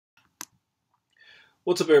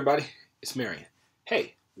What's up, everybody? It's Marion.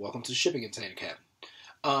 Hey, welcome to the Shipping Container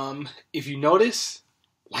Cabin. If you notice,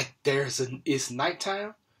 like it's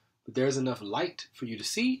nighttime, but there's enough light for you to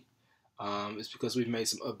see. It's because we've made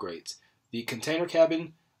some upgrades. The container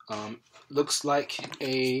cabin looks like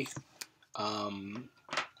a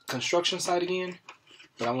construction site again,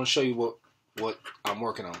 but I want to show you what I'm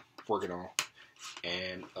working on,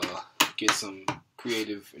 and get some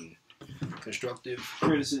creative and constructive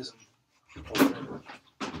criticism.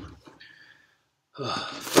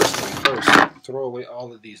 First thing first, throw away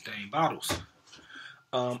all of these dang bottles.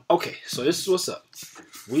 Okay, so this is what's up.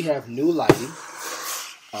 We have new lighting.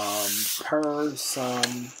 I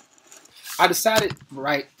decided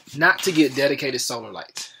not to get dedicated solar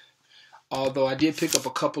lights. Although I did pick up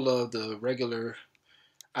a couple of the regular.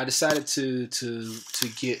 I decided to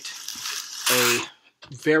get a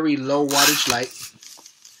very low wattage light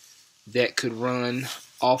that could run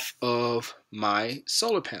off of my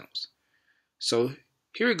solar panels. So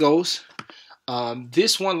here it goes.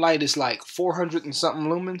 This one light is like 400 and something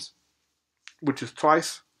lumens, which is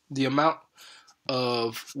twice the amount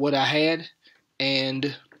of what I had,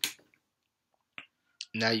 and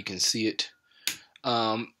now you can see it.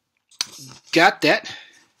 Got that.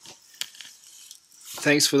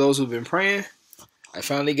 Thanks for those who've been praying. I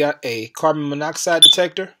finally got a carbon monoxide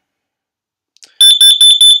detector.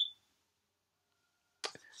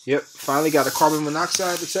 Yep, finally got a carbon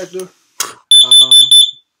monoxide detector.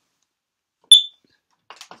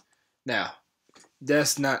 Now,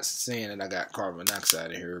 that's not saying that I got carbon monoxide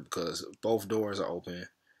in here because both doors are open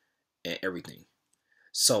and everything.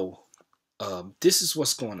 So, this is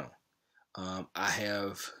what's going on. I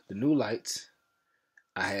have the new lights.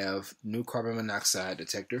 I have new carbon monoxide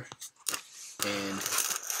detector. And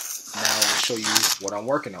now I will show you what I'm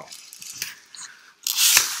working on.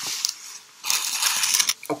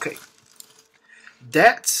 Okay.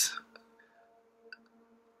 That's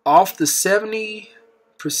off the 70%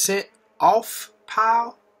 off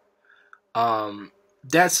pile.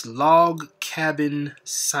 That's log cabin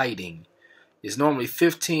siding. It's normally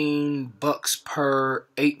 $15 per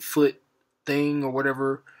 8-foot thing or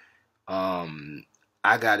whatever.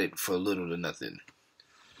 I got it for little to nothing,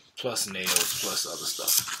 plus nails, plus other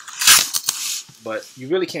stuff. But you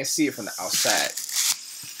really can't see it from the outside.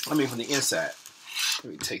 I mean, from the inside.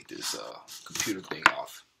 Let me take this computer thing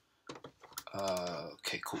off.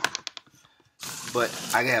 Okay, cool. But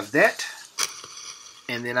I have that,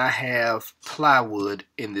 and then I have plywood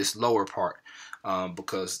in this lower part,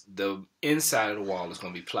 because the inside of the wall is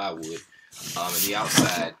going to be plywood, and the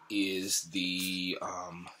outside is the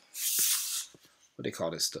what they call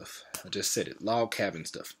this stuff? I just said it, log cabin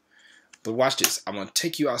stuff. But watch this. I'm going to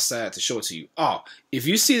take you outside to show it to you. Oh, if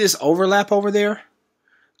you see this overlap over there,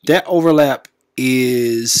 that overlap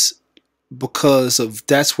is because of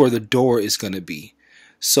that's where the door is going to be.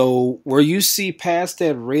 So where you see past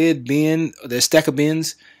that red bin, that stack of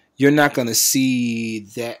bins, you're not going to see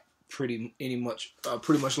that pretty much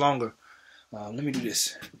longer. Let me do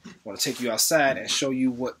this. I want to take you outside and show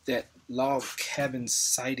you what that log cabin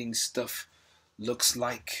siding stuff looks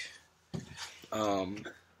like from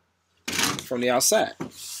the outside.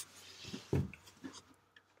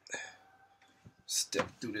 Step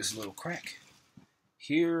through this little crack.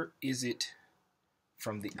 Here is it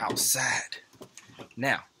from the outside.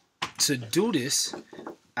 Now, to do this,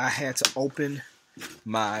 I had to open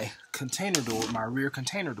my container door, my rear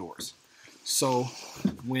container doors. So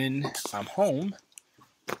when I'm home,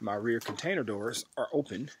 my rear container doors are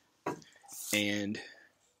open, and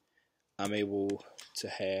I'm able to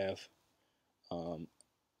have a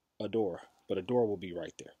door, but a door will be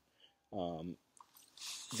right there.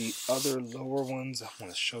 The other lower ones, I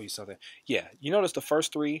want to show you something. Yeah, you notice the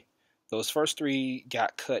first three, those first three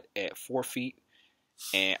got cut at 4 feet,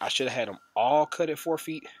 and I should have had them all cut at 4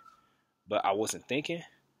 feet, but I wasn't thinking.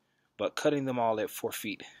 But cutting them all at 4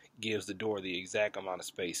 feet gives the door the exact amount of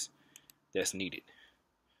space that's needed.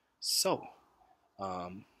 So,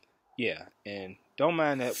 yeah, and don't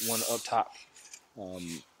mind that one up top.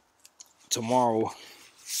 Tomorrow,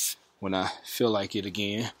 when I feel like it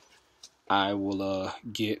again, I will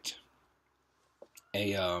get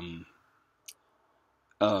a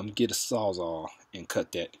sawzall and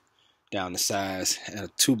cut that down the size. And a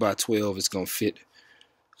 2x12 is gonna fit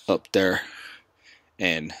up there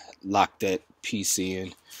and lock that piece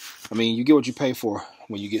in. I mean, you get what you pay for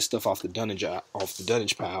when you get stuff off the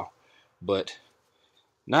dunnage pile, but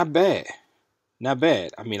not bad. Not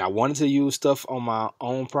bad. I mean, I wanted to use stuff on my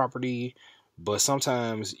own property, but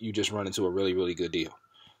sometimes you just run into a really, really good deal.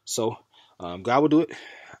 So, God will do it.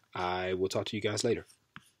 I will talk to you guys later.